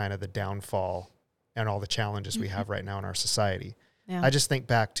for kind of the downfall and all the challenges we have right now in our society. Yeah. I just think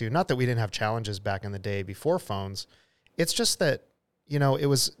back to, not that we didn't have challenges back in the day before phones. It's just that, you know, it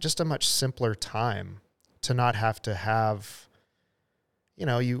was just a much simpler time to not have to have, you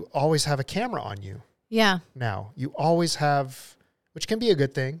know, you always have a camera on you. Yeah. Now you always have, which can be a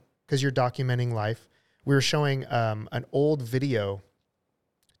good thing because you're documenting life. We were showing an old video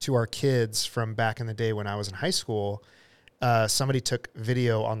to our kids from back in the day when I was in high school. Somebody took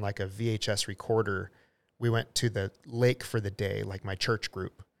video on like a VHS recorder. We went to the lake for the day, like my church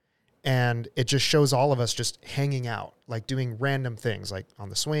group. And it just shows all of us just hanging out, like doing random things, like on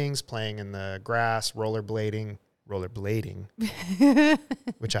the swings, playing in the grass, rollerblading,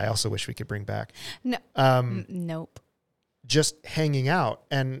 which I also wish we could bring back. No, nope. Just hanging out.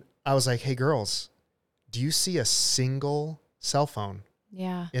 And I was like, hey, girls, do you see a single cell phone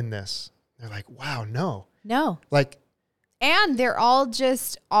in this? They're like, wow, no. Like, and they're all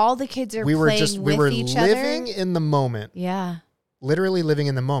the kids are playing with each other. We were living in the moment. Yeah. Literally living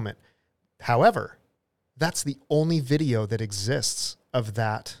in the moment. However, that's the only video that exists of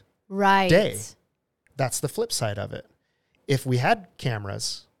that day. That's the flip side of it. If we had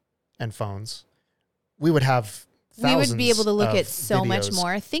cameras and phones, we would have thousands. We would be able to look at so much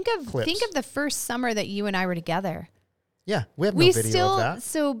more. Think of the first summer that you and I were together. Yeah, we have no video of that.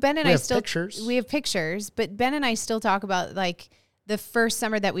 So Ben and I still pictures. We have pictures, but Ben and I still talk about like the first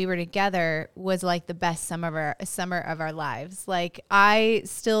summer that we were together was like the best summer of our lives. Like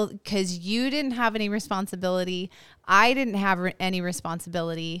because you didn't have any responsibility, I didn't have any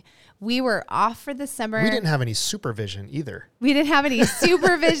responsibility. We were off for the summer. We didn't have any supervision either. It was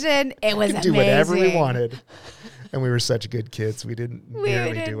amazing. Do whatever we wanted. And we were such good kids. We didn't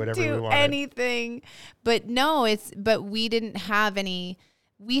nearly do whatever we wanted. Anything. But no, but we didn't have any.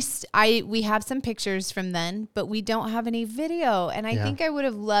 We have some pictures from then, but we don't have any video. And I think I would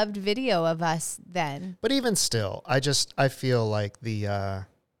have loved video of us then. But even still, I feel like it's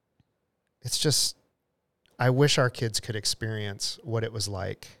just, I wish our kids could experience what it was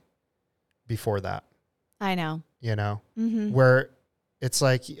like before that. I know. You know, where it's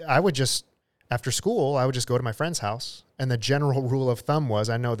like, after school, I would just go to my friend's house. And the general rule of thumb was,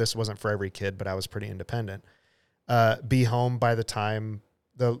 I know this wasn't for every kid, but I was pretty independent. Be home by the time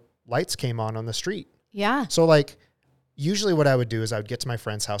the lights came on the street. Yeah. So like, usually what I would do is I would get to my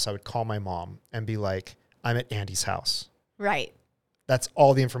friend's house. I would call my mom and be like, I'm at Andy's house. Right. That's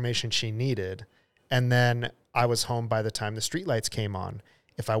all the information she needed. And then I was home by the time the street lights came on.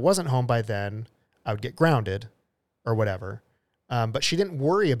 If I wasn't home by then, I would get grounded or whatever. But she didn't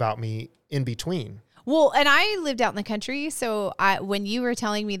worry about me in between. Well, and I lived out in the country. So when you were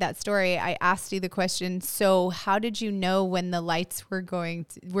telling me that story, I asked you the question, so how did you know when the lights were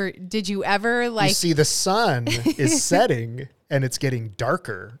did you ever like... You see the sun is setting and it's getting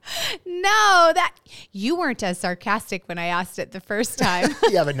darker. No, you weren't as sarcastic when I asked it the first time.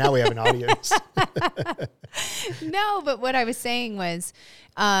 Yeah, but now we have an audience. No, but what I was saying was,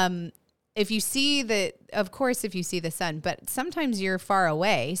 if you see the sun, but sometimes you're far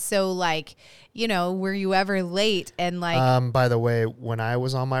away. So like, were you ever late and like... By the way, when I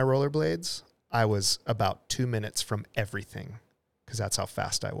was on my rollerblades, I was about 2 minutes from everything because that's how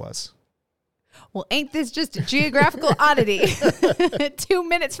fast I was. Well, ain't this just a geographical oddity? 2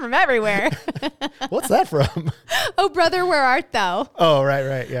 minutes from everywhere. What's that from? Oh, brother, where art thou? Oh,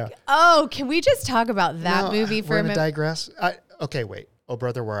 right, yeah. Oh, can we just talk about that movie for a minute? Digress. Okay, wait. Oh,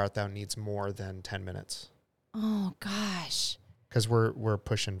 brother, where art thou needs more than 10 minutes. Oh, gosh. Because we're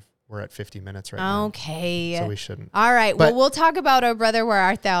at 50 minutes right now. Okay. So we shouldn't. All right. Well, we'll talk about Oh, Brother, Where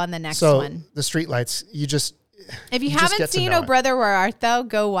Art Thou on the next one. So the streetlights, if you haven't seen Oh, Brother, Where Art Thou,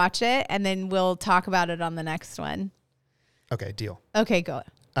 go watch it, and then we'll talk about it on the next one. Okay, deal. Okay, go.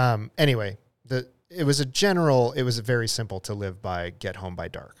 Anyway, it was very simple to live by, get home by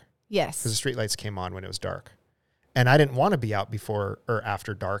dark. Yes. Because the streetlights came on when it was dark. And I didn't want to be out before or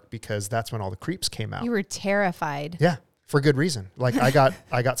after dark because that's when all the creeps came out. You were terrified. Yeah, for good reason. Like I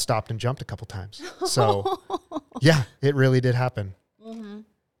got stopped and jumped a couple times. So yeah, it really did happen. Mm-hmm.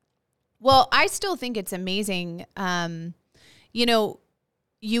 Well, I still think it's amazing. We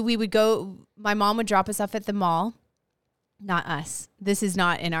would go, my mom would drop us off at the mall. Not us. This is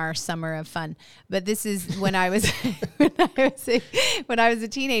not in our summer of fun, but this is when I was when I was a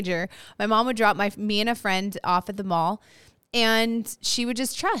teenager. My mom would drop me and a friend off at the mall, and she would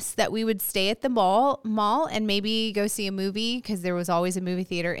just trust that we would stay at the mall and maybe go see a movie because there was always a movie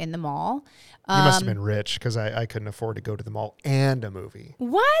theater in the mall. You must have been rich because I couldn't afford to go to the mall and a movie.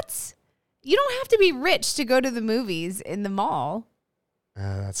 What? You don't have to be rich to go to the movies in the mall.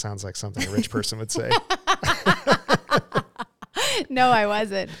 That sounds like something a rich person would say. No, I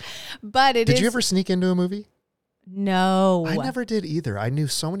wasn't. But Did you ever sneak into a movie? No. I never did either. I knew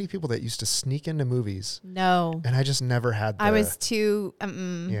so many people that used to sneak into movies. No. And I just never had I was too... Yeah,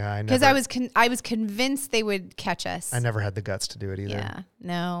 I never... Because I was convinced they would catch us. I never had the guts to do it either. Yeah.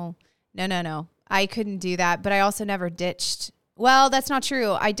 No. I couldn't do that. But I also never ditched... Well, that's not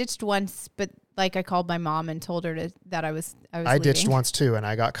true. I ditched once, but like I called my mom and told her that I was leaving. Ditched once too, and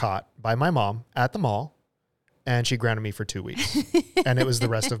I got caught by my mom at the mall, and she grounded me for 2 weeks. And it was the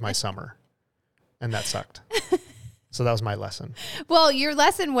rest of my summer. And that sucked. So that was my lesson. Well, your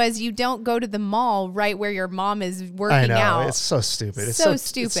lesson was you don't go to the mall right where your mom is working out. I know. It's so stupid. It's so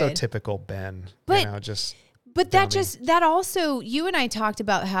stupid. It's so typical Ben. But, But that also, you and I talked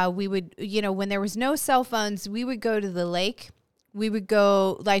about how we would, when there was no cell phones, we would go to the lake. We would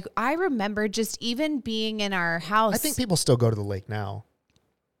go, like, I remember just even being in our house. I think people still go to the lake now.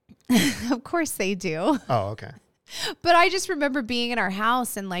 Of course they do. Oh, okay. But I just remember being in our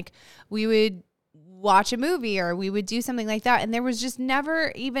house and like we would watch a movie or we would do something like that. And there was just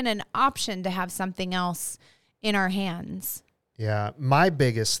never even an option to have something else in our hands. Yeah. My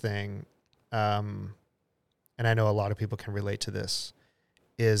biggest thing, and I know a lot of people can relate to this,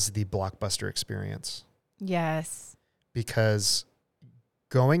 is the Blockbuster experience. Yes. Because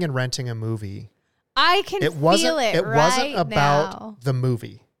going and renting a movie, it wasn't about the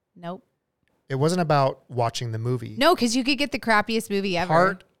movie. Nope. It wasn't about watching the movie. No, because you could get the crappiest movie ever.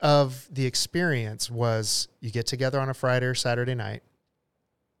 Part of the experience was you get together on a Friday or Saturday night.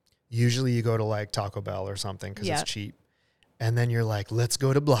 Usually you go to like Taco Bell or something because it's cheap. And then you're like, let's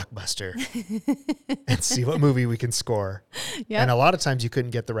go to Blockbuster and see what movie we can score. Yep. And a lot of times you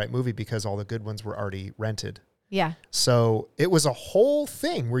couldn't get the right movie because all the good ones were already rented. Yeah. So it was a whole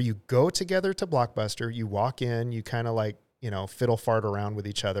thing where you go together to Blockbuster, you walk in, you kind of like, fiddle fart around with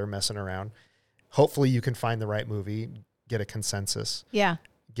each other, messing around. Hopefully you can find the right movie, get a consensus. Yeah.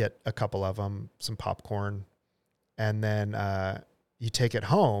 Get a couple of them, some popcorn, and then you take it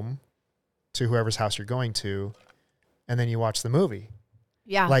home to whoever's house you're going to, and then you watch the movie.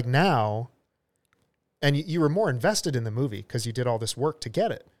 Yeah. Like now, and you were more invested in the movie because you did all this work to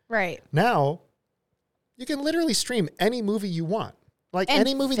get it. Right. Now, you can literally stream any movie you want. Like and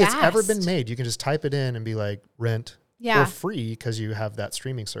any movie that's ever been made, you can just type it in and be like, rent or free because you have that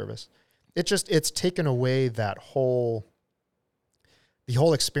streaming service. It's taken away the whole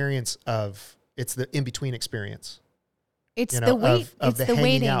experience of, it's the in-between experience. It's the wait. Of the hanging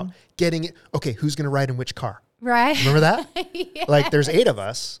waiting. Out, getting it. Okay, who's going to ride in which car? Right. Remember that? Yeah. Like there's 8 of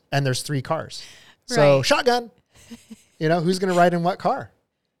us and there's 3 cars. So shotgun, who's going to ride in what car?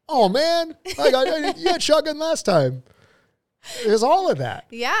 Oh man, you had shotgun last time. There's all of that.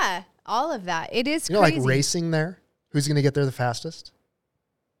 Yeah, all of that. It is crazy. Like racing there. Who's going to get there the fastest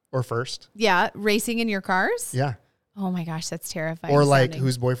or first? Yeah, racing in your cars. Yeah. Oh my gosh, that's terrifying. Or like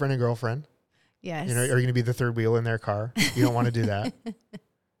who's boyfriend and girlfriend? Yes. You know, are you going to be the third wheel in their car? You don't want to do that.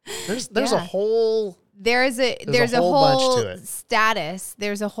 There's a whole. There's a whole bunch to it. Status.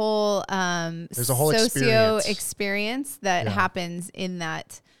 There's a whole socio experience that happens in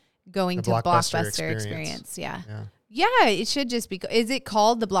that going to Blockbuster experience. Yeah. Yeah, it should just be. Is it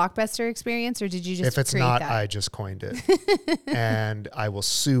called the Blockbuster experience, or did you just? If it's not, I just coined it, and I will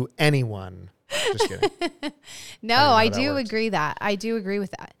sue anyone. Just kidding. No, I do agree that. I do agree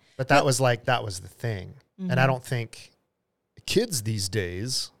with that. But that was the thing, and I don't think kids these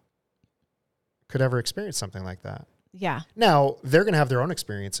days could ever experience something like that. Yeah. Now they're going to have their own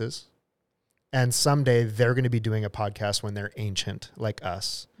experiences, and someday they're going to be doing a podcast when they're ancient, like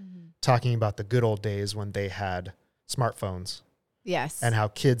us, talking about the good old days when they had smartphones. Yes. And how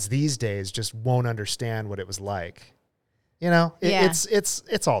kids these days just won't understand what it was like. You know,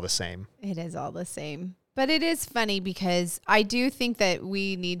 it's all the same. It is all the same. But it is funny because I do think that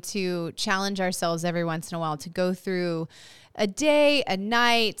we need to challenge ourselves every once in a while to go through a day, a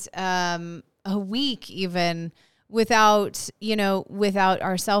night, a week even without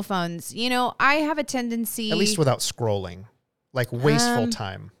our cell phones. You know, I have a tendency, at least without scrolling, like wasteful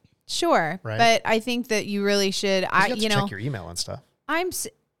time. Sure. Right? But I think that you really should, you have to check your email and stuff.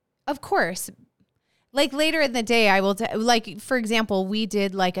 Of course, like later in the day, I will, like, for example, we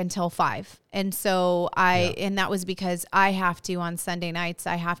did like until 5. And so and that was because I have to, on Sunday nights,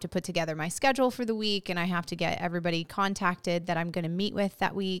 I have to put together my schedule for the week and I have to get everybody contacted that I'm going to meet with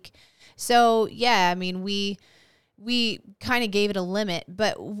that week. So yeah, I mean, we kind of gave it a limit,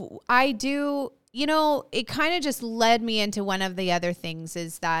 but I do, you know, it kind of just led me into one of the other things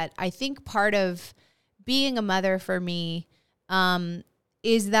is that I think part of being a mother for me,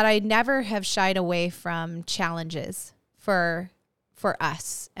 is that I never have shied away from challenges for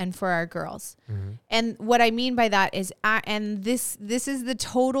us and for our girls. Mm-hmm. And what I mean by that is, and this is the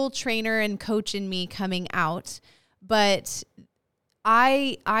total trainer and coach in me coming out, but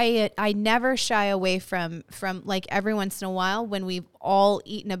I never shy away from like every once in a while when we've all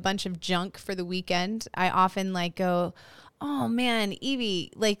eaten a bunch of junk for the weekend, I often like go, oh man,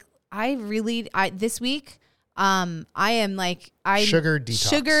 Evie, like this week, I am like, sugar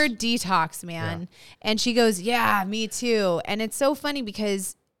detox, man. Yeah. And she goes, yeah, me too. And it's so funny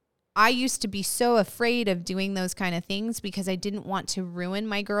because I used to be so afraid of doing those kind of things because I didn't want to ruin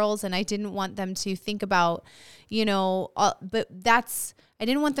my girls and I didn't want them to think about, you know, I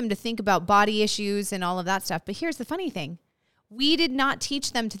didn't want them to think about body issues and all of that stuff. But here's the funny thing. We did not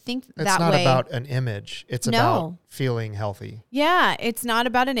teach them to think that way. It's not about an image. It's about feeling healthy. Yeah, it's not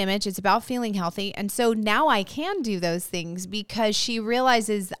about an image. It's about feeling healthy. And so now I can do those things because she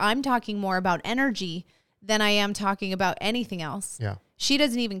realizes I'm talking more about energy than I am talking about anything else. Yeah. She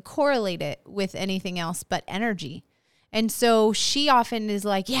doesn't even correlate it with anything else but energy. And so she often is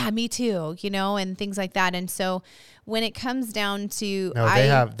like, yeah, me too, you know, and things like that. And so when it comes down to... No,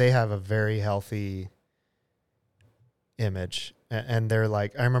 they have a very healthy image. And they're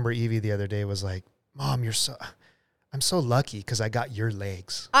like, I remember Evie the other day was like, Mom, I'm so lucky because I got your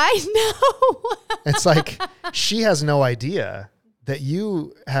legs. I know. It's like, she has no idea that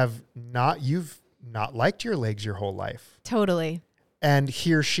you've not liked your legs your whole life. Totally. And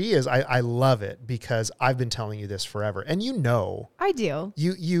here she is. I love it because I've been telling you this forever. And you know. I do.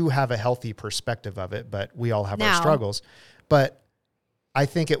 You have a healthy perspective of it, but we all have our struggles. But I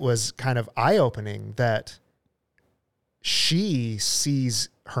think it was kind of eye-opening that she sees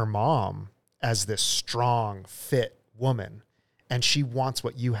her mom as this strong, fit woman, and she wants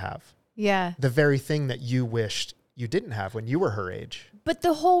what you have. Yeah. The very thing that you wished you didn't have when you were her age. But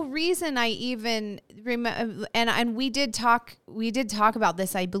the whole reason I even remember, and we did talk about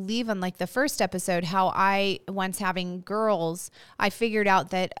this, I believe, on like the first episode, how once having girls, I figured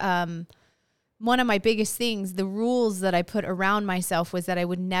out that one of my biggest things, the rules that I put around myself was that I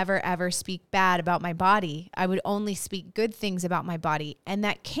would never, ever speak bad about my body. I would only speak good things about my body. And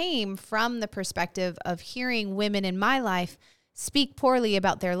that came from the perspective of hearing women in my life speak poorly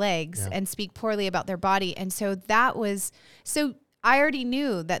about their legs and speak poorly about their body. And so I already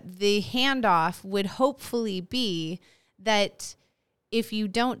knew that the handoff would hopefully be that if you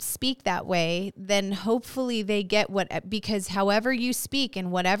don't speak that way, then hopefully they get because however you speak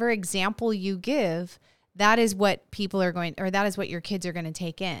and whatever example you give, that is what that is what your kids are going to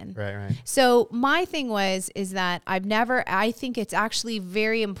take in. Right. So my thing is that I think it's actually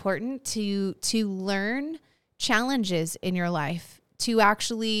very important to learn challenges in your life,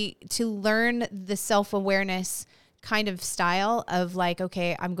 to learn the self-awareness kind of style of like,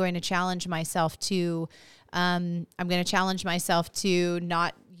 okay, I'm going to challenge myself to not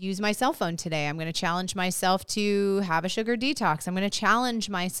use my cell phone today. I'm going to challenge myself to have a sugar detox. I'm going to challenge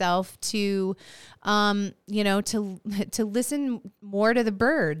myself to, to listen more to the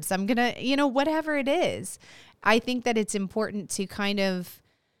birds. I'm going to, whatever it is. I think that it's important to kind of,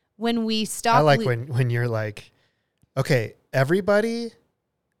 when we stop. I like when you're like, okay, everybody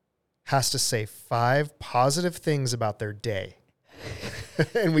has to say 5 positive things about their day.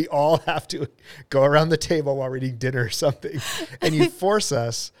 And we all have to go around the table while we're eating dinner or something. And you force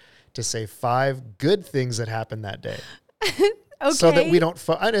us to say 5 good things that happened that day. Okay. So that we don't,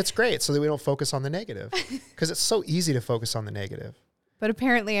 and it's great, so that we don't focus on the negative. Because it's so easy to focus on the negative. But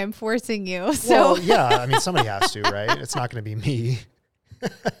apparently I'm forcing you. So. Well, yeah, I mean, somebody has to, right? It's not going to be me.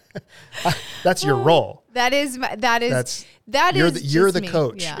 That's your role. You're the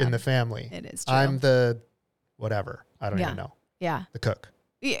coach in the family. It is true. I'm the whatever. I don't even know. Yeah. The cook.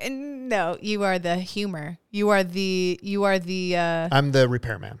 Yeah, no, you are the humor. You are the I'm the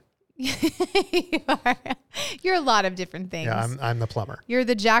repairman. You're a lot of different things. Yeah, I'm the plumber. You're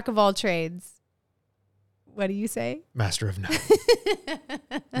the jack of all trades. What do you say? Master of none.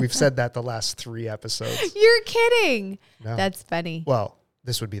 We've said that the last 3 episodes. You're kidding. No. That's funny. Well,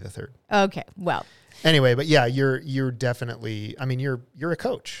 this would be the 3rd. Okay. Well. Anyway, but yeah, you're definitely, I mean, you're a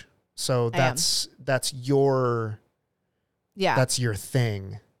coach. So that's your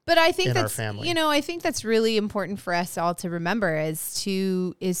thing. But I think our family. I think that's really important for us all to remember is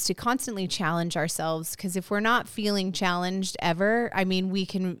to constantly challenge ourselves. Because if we're not feeling challenged ever, I mean, we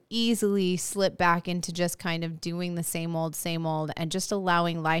can easily slip back into just kind of doing the same old, and just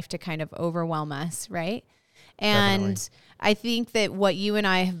allowing life to kind of overwhelm us. Right. And definitely. I think that what you and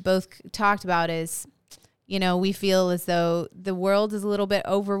I have both talked about is, we feel as though the world is a little bit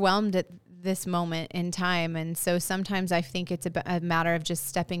overwhelmed at this moment in time. And so sometimes I think it's a matter of just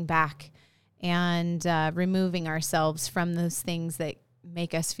stepping back and removing ourselves from those things that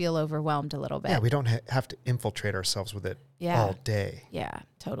make us feel overwhelmed a little bit. Yeah, we don't have to infiltrate ourselves with it all day. Yeah,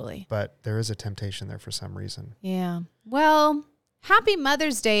 totally. But there is a temptation there for some reason. Yeah. Well, happy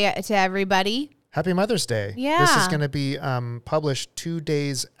Mother's Day to everybody. Happy Mother's Day. Yeah. This is going to be published 2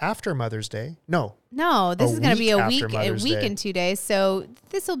 days after Mother's Day. No, this is going to be a week Day. and 2 days. So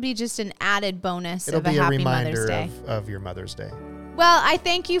this will be just an added bonus of a happy Mother's Day. It'll be a reminder of your Mother's Day. Well, I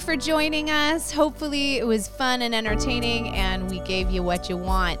thank you for joining us. Hopefully it was fun and entertaining and we gave you what you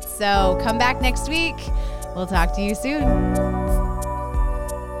want. So come back next week. We'll talk to you soon.